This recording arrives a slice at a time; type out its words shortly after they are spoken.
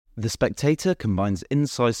The Spectator combines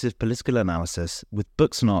incisive political analysis with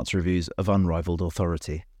books and arts reviews of unrivalled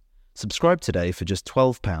authority. Subscribe today for just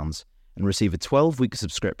 £12 and receive a 12-week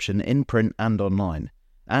subscription in print and online,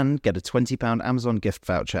 and get a £20 Amazon gift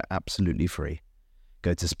voucher absolutely free.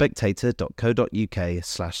 Go to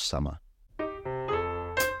spectator.co.uk/summer.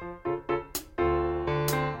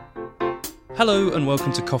 Hello and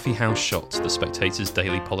welcome to Coffee House Shots, the Spectator's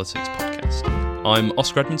daily politics podcast. I'm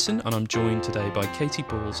Oscar Edmondson and I'm joined today by Katy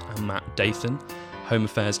and Matt Dathan, Home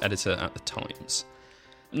Affairs Editor at The Times.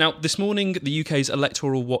 Now, this morning, the UK's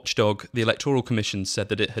electoral watchdog, the Electoral Commission, said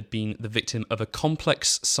that it had been the victim of a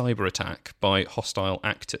complex cyberattack by hostile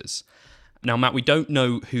actors. Now, Matt, we don't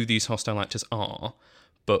know who these hostile actors are,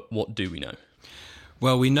 but what do we know?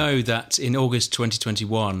 Well, we know that in August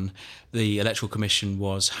 2021, the Electoral Commission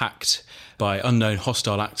was hacked by unknown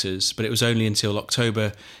hostile actors, but it was only until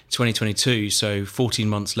October 2022, so 14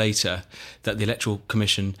 months later, that the Electoral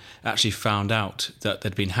Commission actually found out that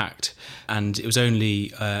they'd been hacked. And it was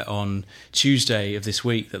only on Tuesday of this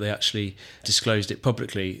week that they actually disclosed it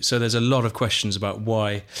publicly. So there's a lot of questions about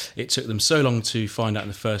why it took them so long to find out in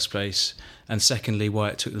the first place, and secondly, why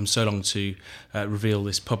it took them so long to reveal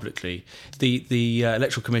this publicly. The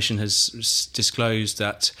Electoral Commission has disclosed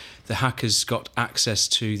that the hackers got access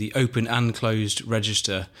to the open and closed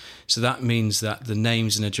register. So that means that the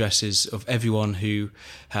names and addresses of everyone who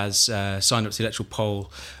has signed up to the electoral poll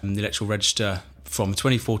and the electoral register from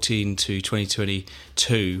 2014 to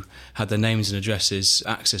 2022 had their names and addresses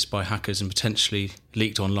accessed by hackers and potentially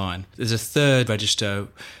leaked online. There's a third register,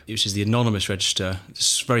 which is the anonymous register.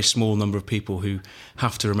 It's a very small number of people who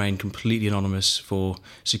have to remain completely anonymous for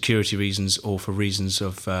security reasons or for reasons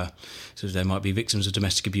of, so they might be victims of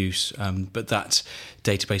domestic abuse, but that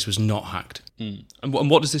database was not hacked. And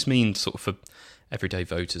what does this mean sort of for everyday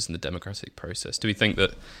voters in the democratic process? Do we think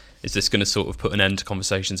that is this going to sort of put an end to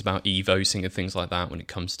conversations about e-voting and things like that when it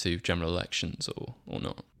comes to general elections or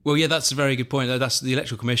not? Well, yeah, that's a very good point. That's the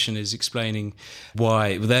Electoral Commission is explaining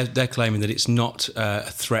why they're claiming that it's not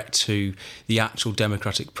a threat to the actual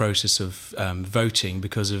democratic process of voting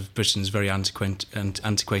because of Britain's very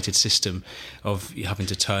antiquated system of having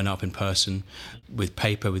to turn up in person with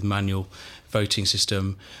paper, with manual voting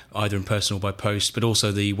system, either in person or by post, but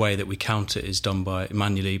also the way that we count it is done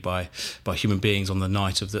manually by human beings on the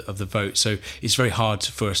night of the vote. So it's very hard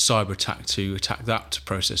for a cyber attack to attack that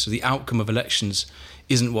process. So the outcome of elections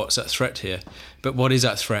isn't what's at threat here, but what is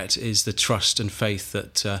at threat is the trust and faith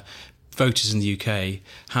that voters in the UK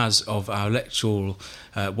has of our electoral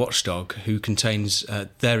watchdog, who contains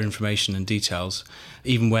their information and details,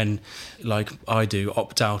 even when, like I do,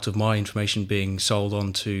 opt out of my information being sold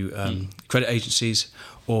on to credit agencies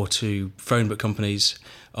or to phone book companies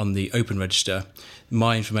on the open register.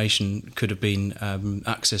 My information could have been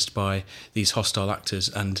accessed by these hostile actors,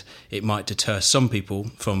 and it might deter some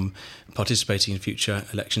people from participating in future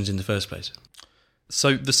elections in the first place.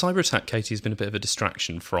 So the cyber attack, Katy, has been a bit of a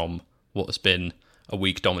distraction from what has been a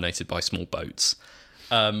week dominated by small boats.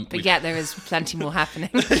 But yet there is plenty more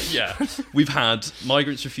happening. Yeah. We've had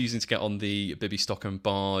migrants refusing to get on the Bibby Stockholm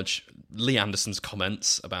barge, Lee Anderson's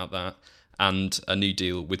comments about that, and a new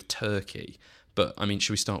deal with Turkey. But, I mean,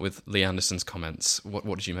 should we start with Lee Anderson's comments? What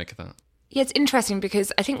did you make of that? Yeah, it's interesting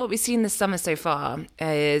because I think what we've seen this summer so far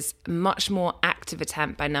is a much more active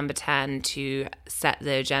attempt by Number 10 to set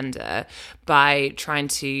the agenda by trying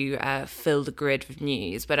to fill the grid with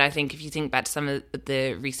news. But I think if you think back to some of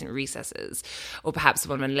the recent recesses, or perhaps the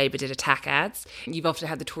one when Labour did attack ads, you've often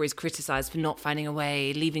had the Tories criticised for not finding a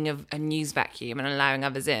way, leaving a news vacuum and allowing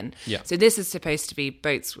others in. Yeah. So this is supposed to be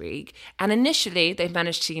Boats Week. And initially they've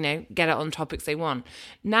managed to, get it on topics they want.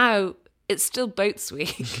 Now it's still Boats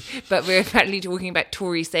Week, but we're apparently talking about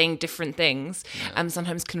Tories saying different things,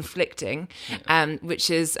 sometimes conflicting, which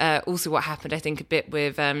is also what happened, I think, a bit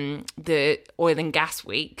with the Oil and Gas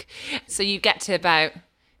Week. So you get to about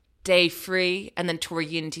day 3 and then Tory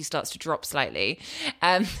unity starts to drop slightly.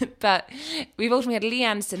 But we've ultimately had Lee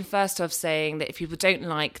Anderson first off saying that if people don't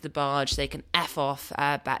like the barge, they can F off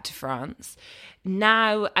back to France.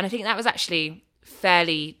 Now, and I think that was actually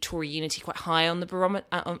fairly Tory unity, quite high on the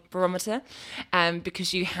barometer,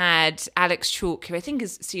 because you had Alex Chalk, who I think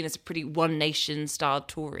is seen as a pretty One Nation style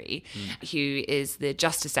Tory, who is the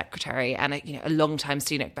Justice Secretary and a long-time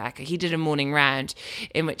Sunak backer. He did a morning round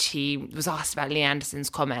in which he was asked about Lee Anderson's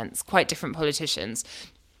comments, quite different politicians.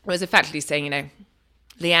 It was effectively saying,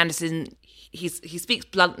 Lee Anderson, he speaks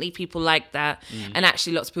bluntly, people like that, and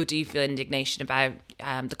actually lots of people do feel indignation about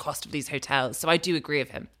the cost of these hotels. So I do agree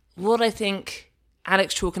with him. What I think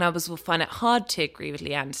Alex Chalk and others will find it hard to agree with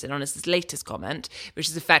Lee Anderson on his latest comment, which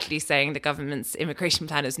is effectively saying the government's immigration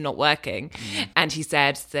plan is not working. And he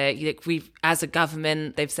said that as a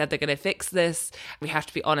government, they've said they're going to fix this. We have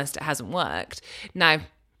to be honest, it hasn't worked. Now,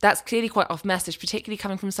 that's clearly quite off message, particularly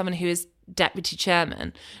coming from someone who is deputy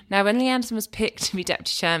chairman. Now, when Lee Anderson was picked to be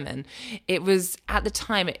deputy chairman, it was, at the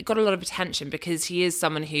time, it got a lot of attention because he is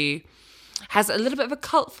someone who has a little bit of a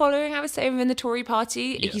cult following, I would say, within the Tory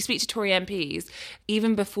party. Yeah. If you speak to Tory MPs,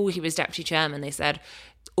 even before he was deputy chairman, they said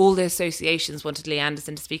all the associations wanted Lee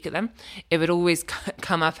Anderson to speak at them. It would always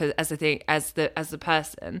come up as a thing, as the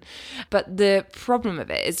person. But the problem of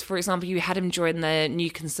it is, for example, you had him join the New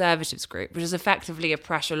Conservatives group, which is effectively a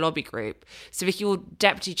pressure lobby group. So if you're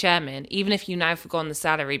deputy chairman, even if you now forgone the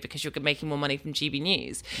salary because you're making more money from GB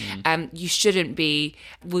News, you shouldn't be,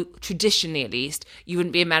 well, traditionally at least, you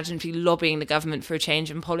wouldn't be imagined to be lobbying the government for a change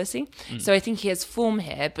in policy. So I think he has form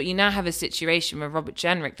here, but you now have a situation where Robert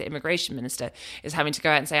Jenrick, the immigration minister, is having to go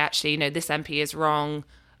out and say, actually, this MP is wrong,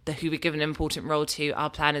 who we're given an important role to, our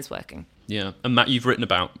plan is working. Yeah. And Matt, you've written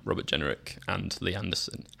about Robert Jenrick and Lee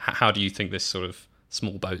Anderson. How do you think this sort of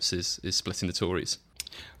small boats is splitting the Tories?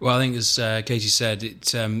 Well, I think, as Katy said,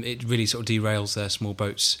 it really sort of derails their small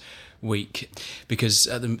boats week, because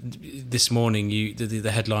this morning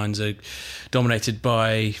the headlines are dominated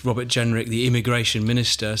by Robert Jenrick, the immigration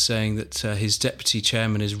minister, saying that his deputy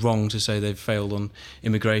chairman is wrong to say they've failed on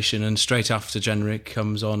immigration, and straight after Jenrick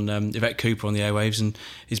comes on Yvette Cooper on the airwaves and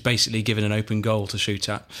is basically given an open goal to shoot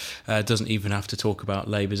at. Doesn't even have to talk about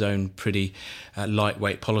Labour's own pretty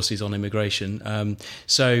lightweight policies on immigration.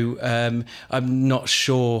 So I'm not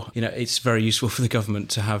sure it's very useful for the government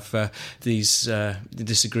to have these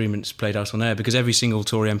disagreements played out on air, because every single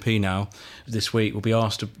Tory MP now this week will be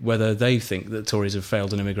asked whether they think that Tories have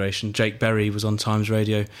failed on immigration. Jake Berry was on Times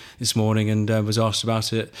Radio this morning and was asked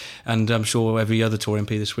about it, and I'm sure every other Tory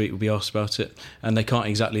MP this week will be asked about it, and they can't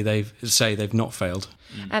exactly say they've not failed.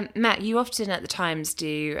 Matt, you often at the Times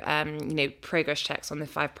do progress checks on the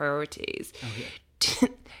 5 priorities. Oh, yeah.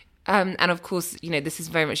 And of course, this is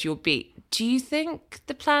very much your beat. Do you think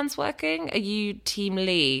the plan's working? Are you Team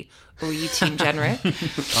Lee or are you Team Jenrick?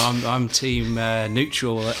 I'm Team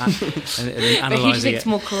neutral and But who do you analysing think's it.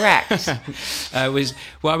 more correct? I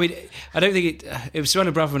don't think it was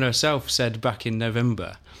Suella Braverman herself said back in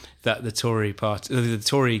November that the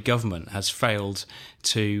Tory government has failed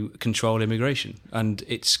to control immigration, and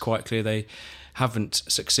it's quite clear they haven't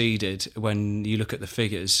succeeded when you look at the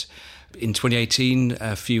figures. In 2018,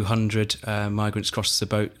 a few hundred migrants crossed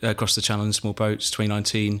the channel in small boats.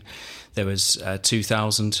 2019, there was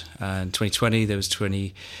 2,000. In 2020, there was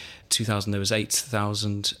 2,000. There was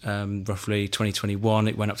 8,000 roughly. 2021,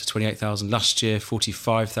 it went up to 28,000. Last year,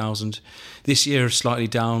 45,000. This year, slightly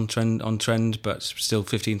down on trend, but still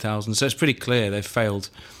 15,000. So it's pretty clear they've failed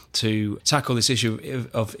to tackle this issue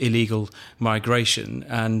of illegal migration.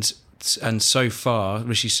 And so far,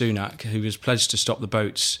 Rishi Sunak, who has pledged to stop the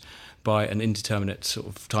boats by an indeterminate sort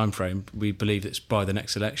of time frame, we believe it's by the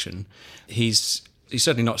next election, he's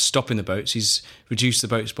certainly not stopping the boats. He's reduced the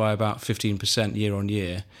boats by about 15% year on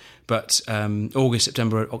year. But August,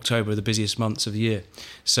 September, October are the busiest months of the year.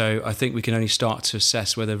 So I think we can only start to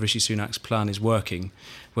assess whether Rishi Sunak's plan is working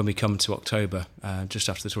when we come to October, just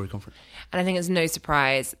after the Tory conference. And I think it's no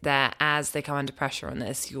surprise that as they come under pressure on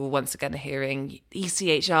this, you're once again hearing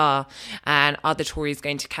ECHR and are the Tories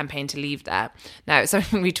going to campaign to leave that? Now, it's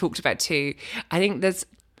something we talked about too. I think there's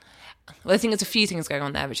a few things going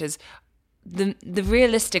on there, which is the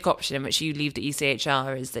realistic option in which you leave the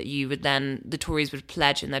ECHR is that the Tories would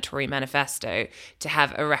pledge in their Tory manifesto to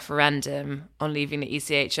have a referendum on leaving the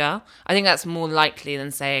ECHR. I think that's more likely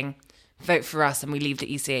than saying, vote for us and we leave the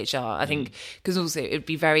ECHR. I think, because also it would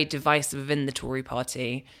be very divisive within the Tory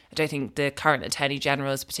party. I don't think the current Attorney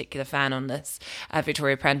General is a particular fan on this.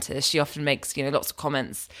 Victoria Prentice, she often makes lots of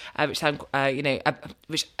comments which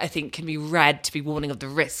I think can be read to be warning of the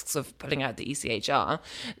risks of pulling out the ECHR.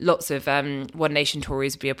 Lots of One Nation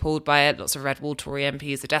Tories would be appalled by it. Lots of Red Wall Tory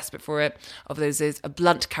MPs are desperate for it. Of those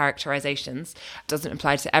blunt characterisations, doesn't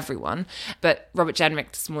apply to everyone. But Robert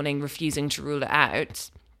Jenrick this morning refusing to rule it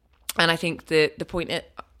out. And I think the point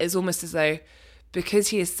is almost as though, because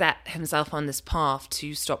he has set himself on this path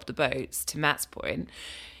to stop the boats, to Matt's point,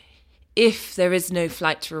 if there is no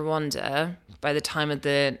flight to Rwanda by the time of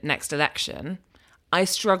the next election, I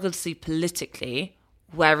struggle to see politically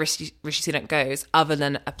where Rishi Sunak goes other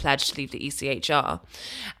than a pledge to leave the ECHR.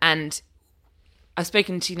 And I've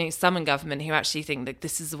spoken to some in government who actually think that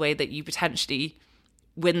this is the way that you potentially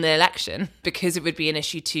win the election, because it would be an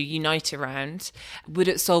issue to unite around. Would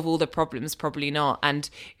it solve all the problems? Probably not. And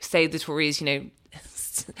say the Tories,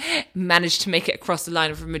 just managed to make it across the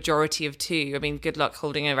line of a majority of 2. I mean, good luck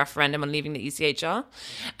holding a referendum on leaving the ECHR.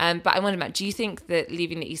 But I wonder, Matt, do you think that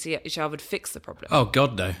leaving the ECHR would fix the problem? Oh,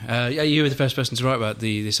 God, no. Yeah, you were the first person to write about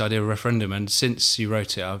this idea of a referendum, and since you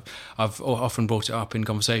wrote it, I've often brought it up in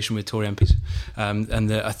conversation with Tory MPs.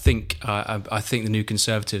 I think the New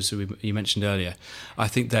Conservatives, who you mentioned earlier, I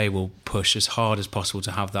think they will push as hard as possible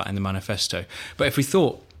to have that in the manifesto. But if we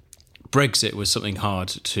thought Brexit was something hard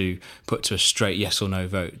to put to a straight yes or no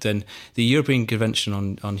vote, then the European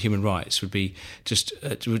Convention on Human Rights would be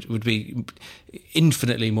would be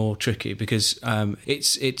infinitely more tricky, because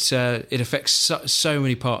it affects so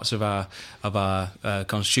many parts of our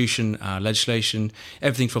constitution, our legislation.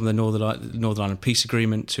 Everything from the Northern Ireland Peace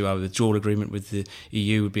Agreement to our withdrawal agreement with the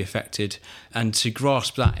EU would be affected. And to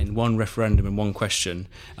grasp that in one referendum and one question,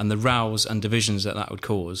 and the rows and divisions that would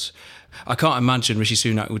cause, I can't imagine Rishi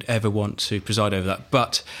Sunak would ever want to preside over that.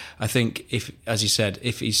 But I think, if, as you said,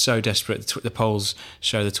 if he's so desperate, the polls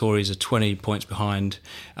show the Tories are 20 points behind,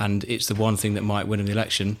 and it's the one thing that might win him the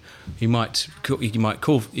election, he might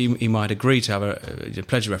agree to have a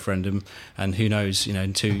pledge referendum, and who knows,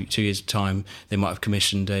 in 2 years' time they might have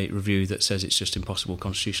commissioned a review that says it's just impossible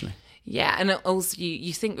constitutionally. Yeah, and also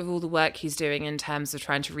you think with all the work he's doing in terms of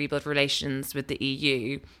trying to rebuild relations with the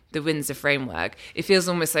EU, the Windsor framework, it feels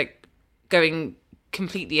almost like going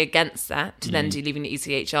completely against that to then do leaving the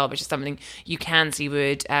ECHR, which is something you can see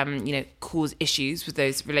would cause issues with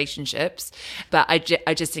those relationships. But I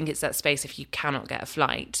just think it's that space if you cannot get a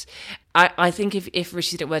flight. I think if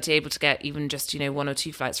Rishi Sunak were to able to get even just 1 or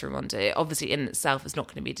 2 flights from Rwanda, it obviously in itself is not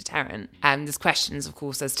going to be a deterrent. And there's questions, of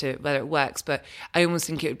course, as to whether it works, but I almost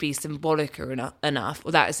think it would be symbolic enough,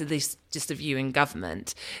 or that is at least just a view in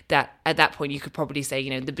government, that at that point you could probably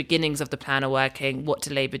say, the beginnings of the plan are working, what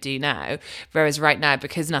do Labour do now? Whereas right now,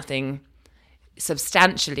 because nothing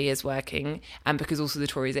substantially is working, and because also the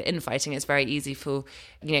Tories are infighting, it's very easy for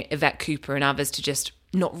Yvette Cooper and others to just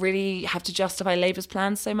not really have to justify Labour's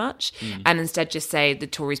plans so much, and instead just say the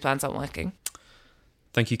Tories' plans aren't working.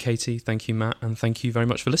 Thank you, Katy. Thank you, Matt. And thank you very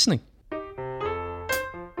much for listening.